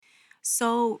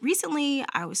So recently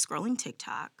I was scrolling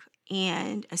TikTok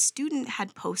and a student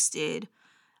had posted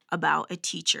about a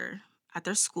teacher at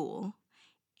their school,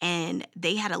 and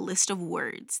they had a list of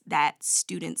words that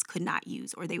students could not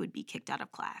use or they would be kicked out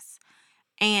of class.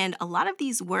 And a lot of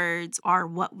these words are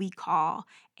what we call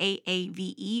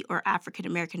AAVE or African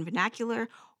American Vernacular,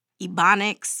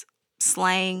 Ebonics,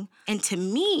 slang. And to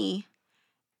me,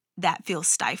 that feels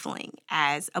stifling.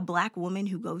 As a Black woman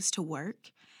who goes to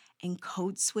work and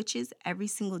code switches every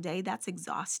single day, that's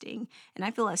exhausting. And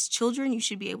I feel as children, you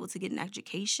should be able to get an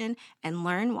education and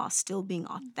learn while still being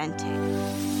authentic.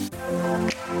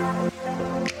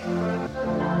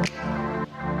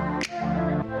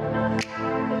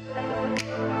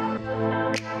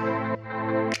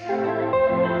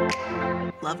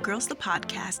 Love Girls, the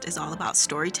podcast, is all about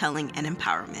storytelling and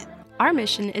empowerment. Our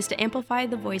mission is to amplify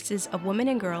the voices of women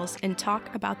and girls and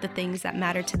talk about the things that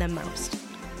matter to them most.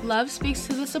 Love speaks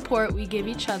to the support we give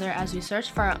each other as we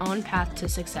search for our own path to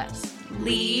success.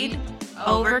 Lead,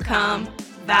 overcome,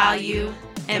 value,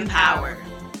 empower.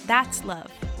 That's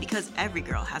love. Because every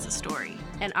girl has a story.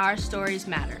 And our stories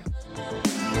matter.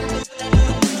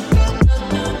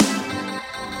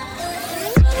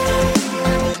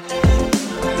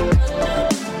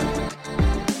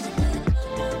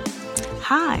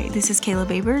 Hi, this is Kayla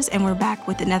Babers, and we're back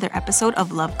with another episode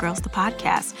of Love Girls, the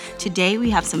podcast. Today, we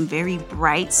have some very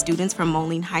bright students from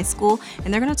Moline High School,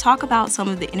 and they're going to talk about some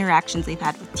of the interactions they've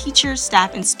had with teachers,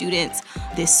 staff, and students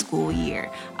this school year.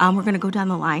 We're going to go down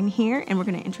the line here, and we're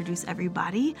going to introduce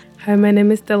everybody. Hi, my name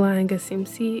is Delan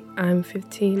Gasimsi. I'm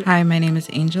 15. Hi, my name is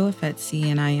Angel Afetsi,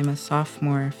 and I am a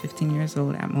sophomore, 15 years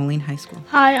old at Moline High School.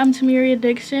 Hi, I'm Tamiria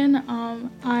Dixon.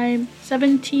 I'm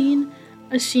 17,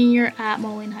 a senior at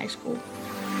Moline High School.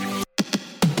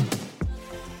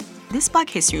 This Black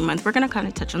History Month, we're going to kind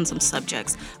of touch on some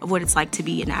subjects of what it's like to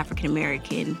be an African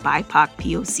American, BIPOC,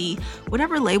 POC,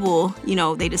 whatever label,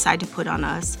 they decide to put on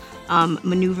us,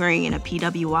 maneuvering in a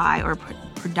PWI or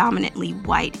predominantly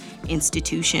white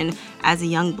institution as a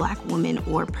young Black woman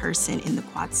or person in the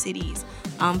Quad Cities.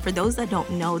 For those that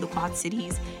don't know, the Quad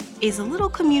Cities is a little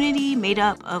community made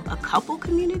up of a couple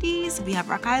communities. We have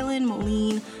Rock Island,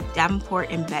 Moline,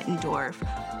 Davenport, and Bettendorf.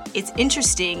 It's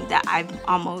interesting that I'm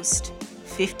almost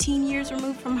 15 years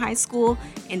removed from high school,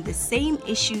 and the same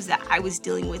issues that I was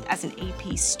dealing with as an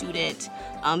AP student,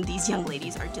 these young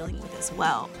ladies are dealing with as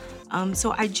well.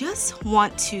 So I just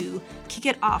want to kick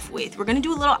it off with, we're gonna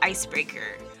do a little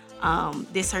icebreaker,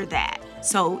 this or that.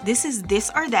 So this is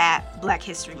This or That Black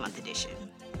History Month edition.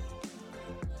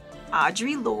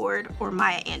 Audre Lorde or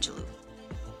Maya Angelou?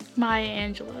 Maya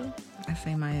Angelou. I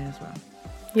say Maya as well.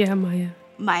 Yeah, Maya.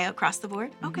 Maya across the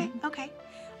board? Mm-hmm.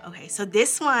 Okay, so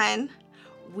this one,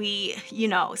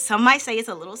 some might say it's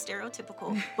a little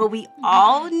stereotypical, but we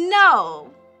all know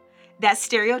that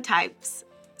stereotypes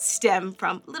stem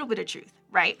from a little bit of truth,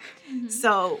 right? Mm-hmm.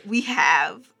 So we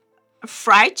have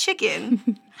fried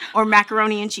chicken or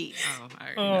macaroni and cheese. Oh,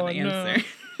 I already know the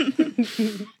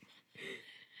answer.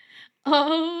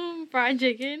 Fried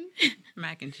chicken.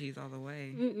 Mac and cheese all the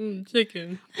way.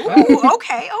 Chicken. Ooh,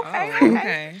 okay.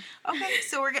 Okay. Okay,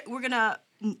 so we're gonna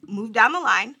move down the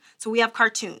line. So we have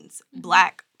cartoons,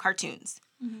 Black cartoons.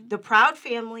 Mm-hmm. The Proud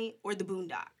Family or the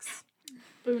Boondocks?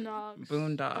 Boondocks.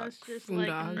 That's just like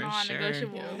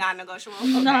non-negotiable. Sure. Non-negotiable?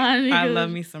 Okay. Non-negotiable. I love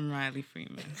me some Riley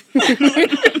Freeman. I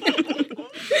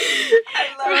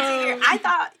love to hear. I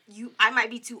thought I might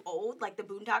be too old, like the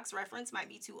Boondocks reference might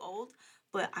be too old,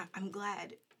 but I'm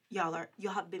glad y'all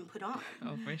have been put on.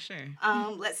 Oh, for sure.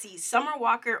 Let's see, Summer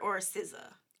Walker or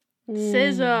SZA?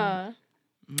 SZA.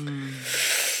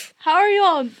 How are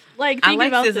y'all thinking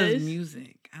about this? I like SZA's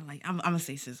music. I'm gonna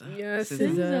say SZA. Yeah,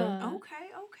 SZA. Okay.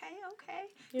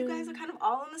 Yeah. You guys are kind of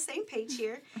all on the same page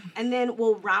here. And then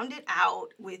we'll round it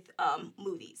out with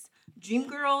movies.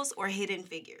 Dreamgirls or Hidden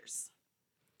Figures?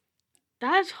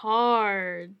 That's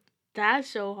hard. That's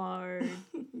so hard.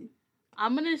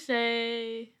 I'm gonna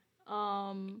say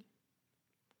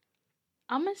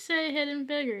Hidden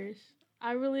Figures.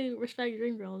 I really respect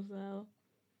Dreamgirls though.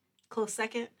 Close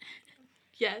second?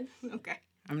 Yes. Okay.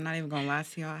 I'm not even gonna lie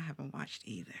to y'all. I haven't watched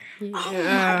either. Yeah.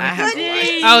 I haven't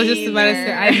watched. I was just about to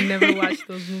say I've never watched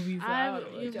those movies. I'm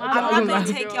not gonna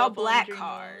take y'all Black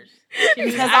card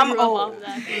because I'm old.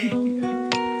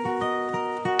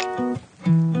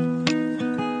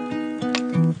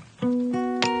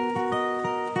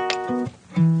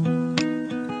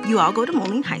 You all go to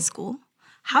Moline High School.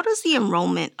 How does the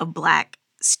enrollment of Black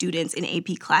students in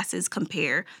AP classes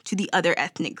compare to the other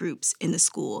ethnic groups in the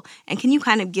school? And can you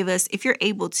kind of give us, if you're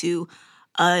able to,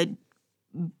 a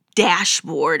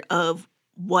dashboard of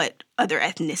what other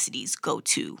ethnicities go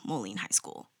to Moline High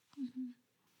School?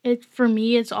 For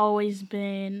me, it's always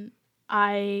been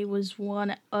I was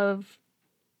one of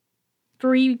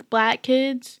 3 black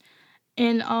kids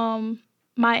in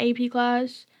my AP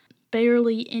class.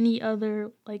 Barely any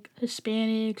other like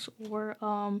Hispanics or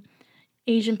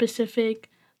Asian Pacific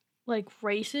like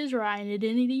races or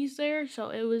identities there. So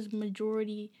it was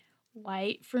majority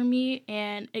white for me,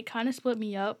 and it kind of split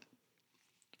me up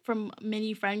from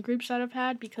many friend groups that I've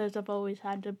had because I've always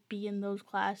had to be in those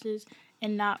classes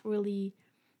and not really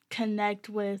connect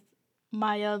with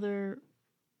my other,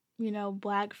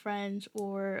 black friends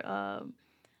or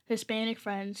Hispanic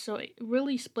friends. So it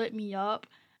really split me up.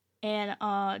 And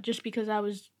just because I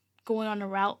was going on a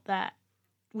route that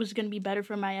was going to be better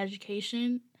for my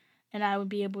education and I would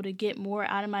be able to get more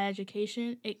out of my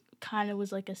education, it kind of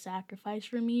was like a sacrifice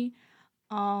for me.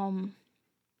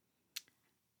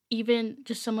 Even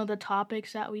just some of the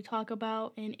topics that we talk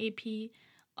about in AP,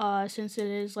 since it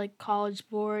is like College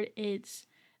Board, it's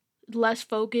less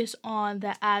focus on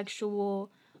the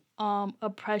actual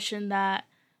oppression that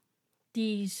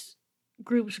these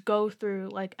groups go through,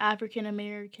 like African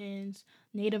Americans,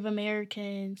 Native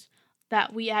Americans,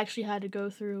 that we actually had to go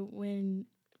through when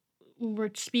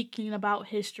we're speaking about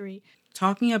history.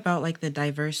 Talking about like the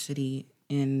diversity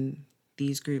in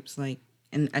these groups, like,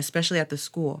 and especially at the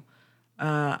school,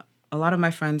 a lot of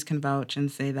my friends can vouch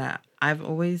and say that I've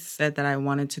always said that I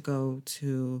wanted to go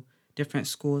to different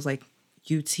schools like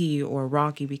UT or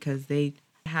Rocky because they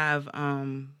have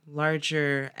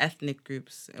larger ethnic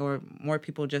groups or more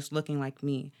people just looking like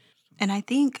me. And I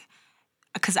think,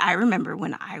 because I remember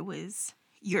when I was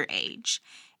your age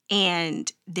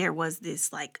and there was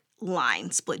this like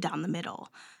line split down the middle.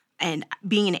 And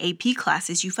being in AP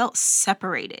classes, you felt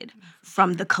separated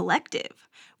from the collective,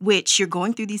 which you're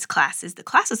going through these classes. The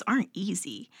classes aren't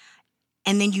easy.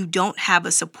 And then you don't have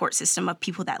a support system of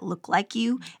people that look like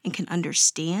you and can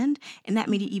understand. And that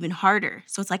made it even harder.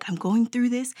 So it's like, I'm going through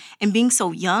this. And being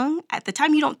so young, at the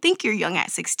time, you don't think you're young at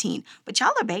 16, but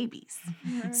y'all are babies.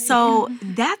 Right. So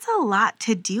that's a lot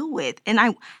to deal with. And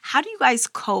how do you guys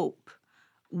cope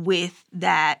with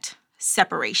that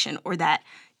separation or that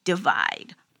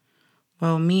divide?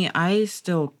 Well, me, I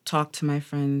still talk to my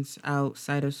friends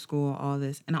outside of school, all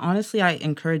this. And honestly, I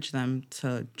encourage them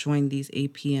to join these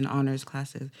AP and honors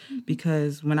classes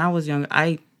because when I was young,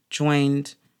 I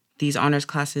joined these honors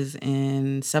classes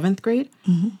in 7th grade.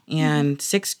 And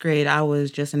 6th grade, I was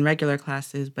just in regular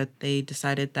classes, but they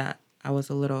decided that I was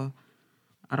a little,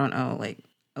 I don't know, like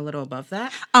a little above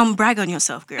that. Brag on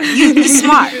yourself, girl. You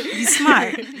smart. You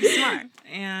smart. You smart.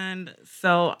 And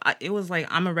so it was like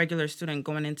I'm a regular student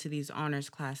going into these honors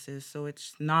classes. So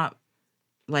it's not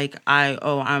like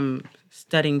I'm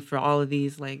studying for all of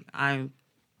these. Like I'm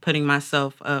putting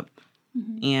myself up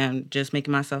and just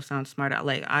making myself sound smart.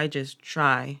 Like I just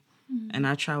try and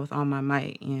I try with all my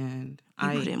might. And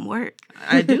I put in work.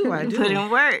 I do. Put in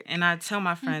work. And I tell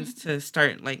my friends to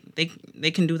start, like,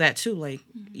 they can do that too. Like,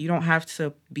 you don't have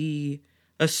to be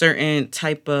a certain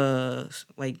type of,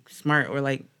 like, smart or,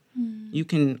 like, you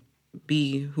can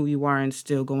be who you are and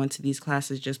still go into these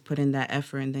classes. Just put in that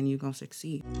effort and then you're going to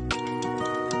succeed.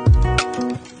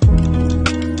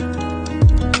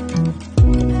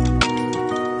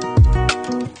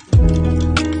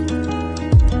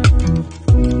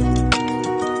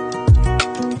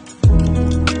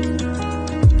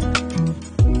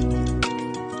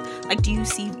 Like, do you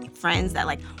see friends that,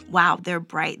 like, wow, they're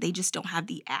bright, they just don't have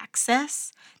the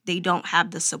access, they don't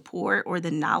have the support or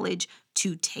the knowledge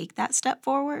to take that step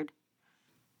forward?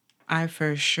 I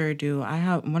for sure do. I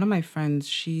have one of my friends,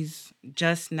 she's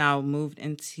just now moved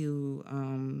into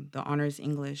the honors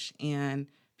English. And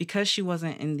because she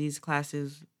wasn't in these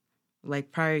classes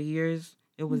like prior years,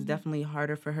 it was definitely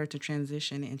harder for her to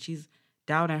transition. And she's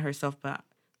doubting herself, but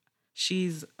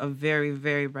she's a very,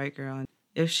 very bright girl. And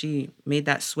if she made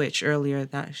that switch earlier,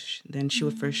 then she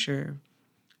would for sure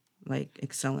like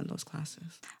excel in those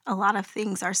classes. A lot of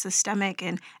things are systemic,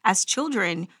 and as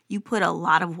children, you put a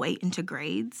lot of weight into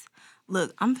grades.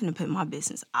 Look, I'm going to put my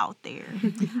business out there.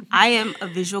 I am a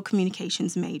visual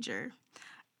communications major,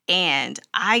 and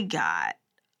I got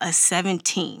a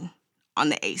 17 on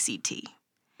the ACT.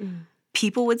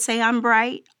 People would say I'm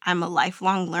bright. I'm a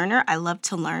lifelong learner. I love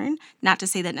to learn. Not to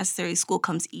say that necessarily school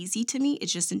comes easy to me.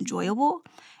 It's just enjoyable.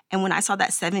 And when I saw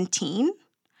that 17,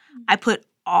 I put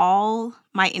all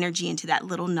my energy into that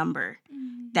little number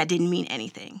that didn't mean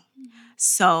anything.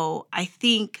 So I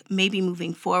think maybe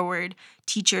moving forward,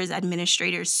 teachers,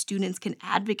 administrators, students can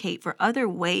advocate for other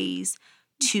ways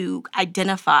to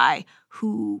identify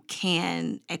who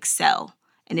can excel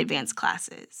in advanced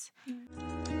classes.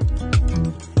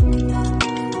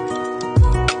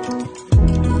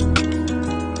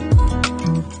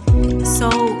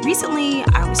 recently,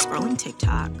 I was scrolling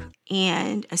TikTok,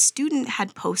 and a student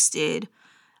had posted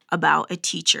about a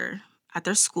teacher at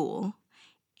their school,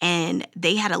 and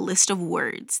they had a list of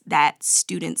words that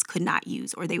students could not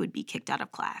use or they would be kicked out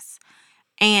of class.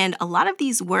 And a lot of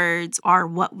these words are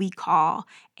what we call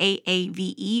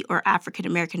AAVE, or African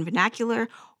American Vernacular,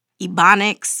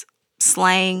 Ebonics,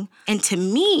 slang. And to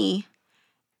me,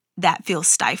 that feels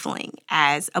stifling.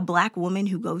 As a Black woman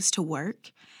who goes to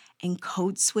work and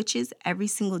code switches every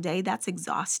single day, that's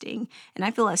exhausting. And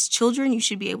I feel as children, you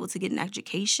should be able to get an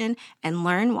education and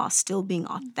learn while still being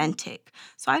authentic.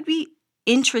 So I'd be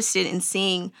interested in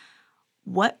seeing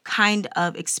what kind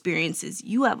of experiences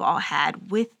you have all had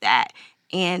with that.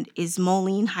 And is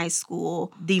Moline High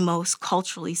School the most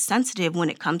culturally sensitive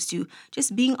when it comes to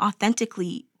just being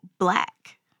authentically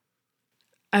Black?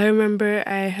 I remember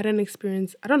I had an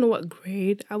experience, I don't know what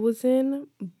grade I was in,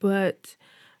 but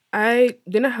I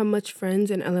didn't have much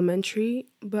friends in elementary,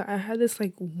 but I had this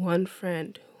one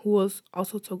friend who was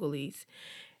also Togolese.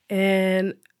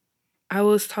 And I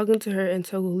was talking to her in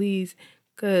Togolese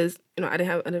because, I didn't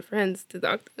have other friends to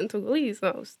talk in Togolese. So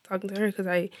I was talking to her because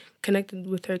I connected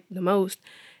with her the most.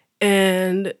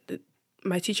 And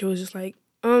my teacher was just like,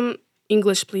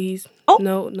 English, please. Oh.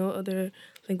 No other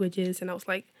languages. And I was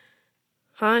like,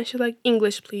 huh? She's like,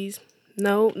 English, please.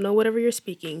 No, whatever you're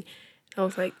speaking. And I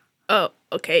was like, oh,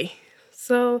 okay.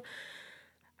 So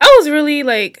I was really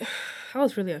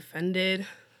offended.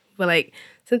 But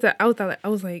since I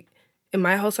was in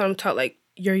my house, I'm taught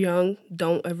you're young,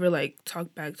 don't ever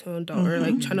talk back to an adult or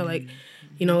trying to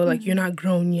you're not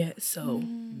grown yet, so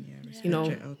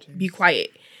be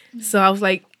quiet. So I was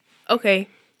like, okay.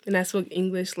 And I spoke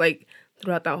English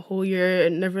throughout that whole year,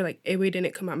 and never Ewe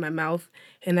didn't come out my mouth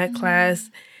in that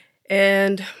class.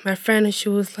 And my friend, she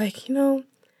was like, I'm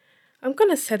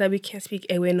gonna say that we can't speak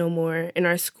Ewe no more in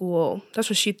our school. That's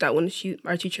what she thought when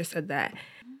our teacher said that.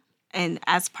 And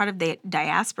as part of the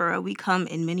diaspora, we come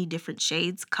in many different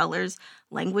shades, colors,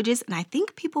 languages. And I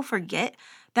think people forget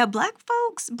that Black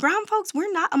folks, brown folks,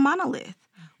 we're not a monolith.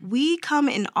 We come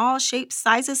in all shapes,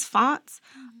 sizes, fonts.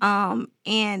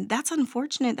 And that's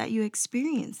unfortunate that you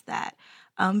experienced that.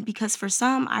 Because for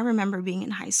some, I remember being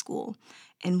in high school,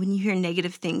 and when you hear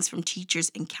negative things from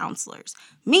teachers and counselors,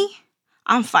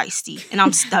 I'm feisty and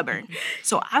I'm stubborn.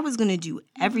 So I was going to do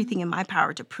everything in my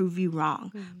power to prove you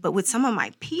wrong. But with some of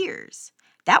my peers,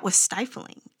 that was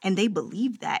stifling. And they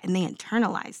believed that and they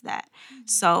internalized that.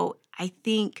 So I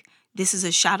think this is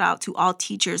a shout out to all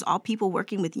teachers, all people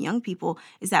working with young people,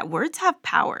 is that words have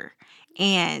power.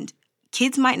 And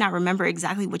kids might not remember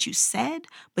exactly what you said,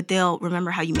 but they'll remember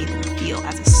how you made them feel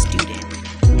as a student.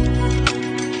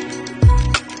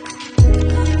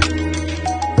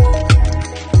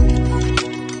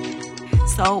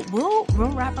 So we'll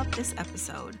wrap up this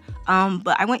episode.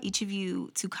 But I want each of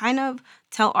you to kind of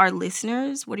tell our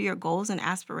listeners, what are your goals and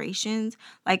aspirations?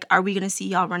 Are we going to see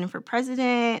y'all running for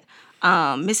president,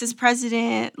 Mrs.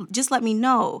 President? Just let me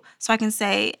know so I can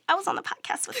say, I was on the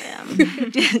podcast with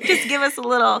them. Just give us a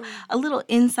little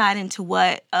insight into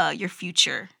what your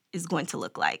future is going to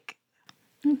look like.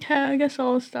 Okay, I guess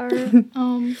I'll start.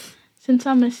 Since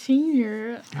I'm a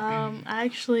senior, I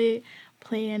actually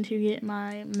plan to get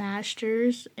my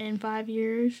master's in 5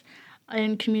 years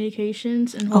in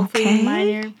communications and hopefully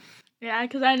minor. Yeah,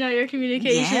 because I know your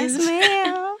communications. Yes,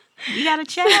 ma'am. We got to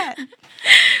chat.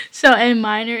 So, and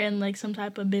minor in some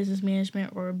type of business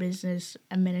management or business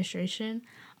administration.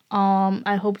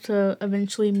 I hope to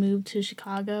eventually move to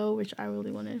Chicago, which I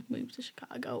really want to move to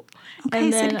Chicago. Okay,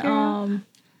 and then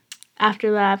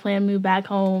after that, I plan to move back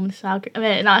home to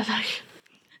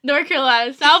North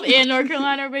Carolina. South and North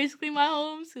Carolina are basically my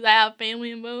homes because I have family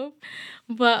in both.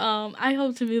 But I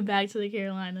hope to move back to the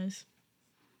Carolinas.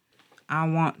 I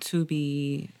want to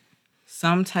be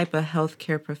some type of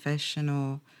healthcare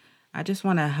professional. I just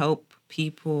want to help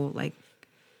people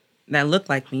that look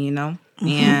like me,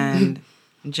 and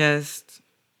just,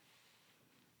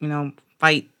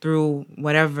 fight through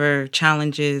whatever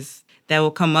challenges that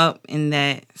will come up in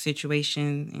that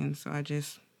situation. And so I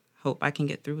just hope I can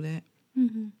get through that.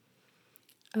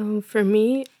 For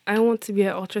me, I want to be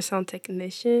an ultrasound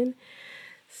technician.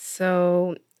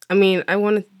 So, I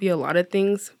want to be a lot of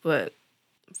things, but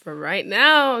for right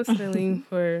now, I'm studying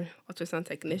for ultrasound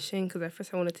technician because at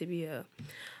first I wanted to be a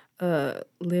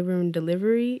labor and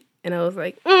delivery, and I was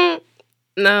like,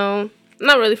 no,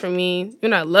 not really for me.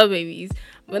 I love babies,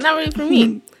 but not really for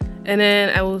me. And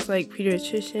then I was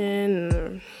pediatrician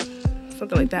or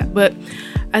something like that, but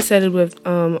I settled with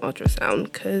ultrasound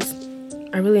because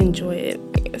I really enjoy it,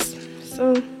 I guess.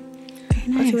 So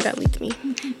Very nice. I'll see where that leads me.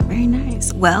 Very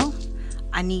nice. Well,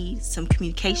 I need some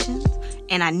communications,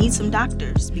 and I need some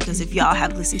doctors, because if y'all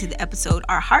have listened to the episode,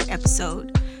 our heart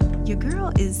episode, your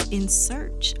girl is in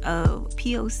search of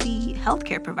POC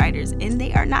healthcare providers, and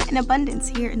they are not in abundance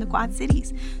here in the Quad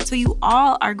Cities. So you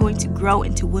all are going to grow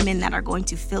into women that are going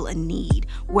to fill a need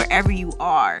wherever you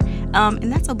are.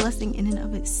 And that's a blessing in and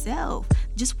of itself.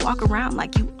 Just walk around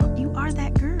like you are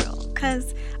that girl,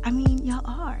 because, I mean, y'all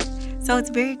are. So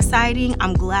it's very exciting.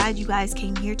 I'm glad you guys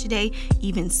came here today,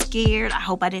 even scared. I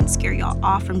hope I didn't scare y'all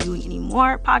off from doing any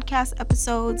more podcast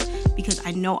episodes, because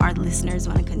I know our listeners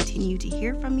want to continue to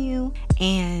hear from you.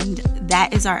 And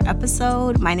that is our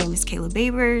episode. My name is Kayla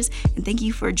Babers, and thank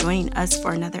you for joining us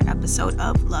for another episode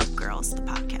of Love Girls, the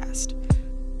podcast.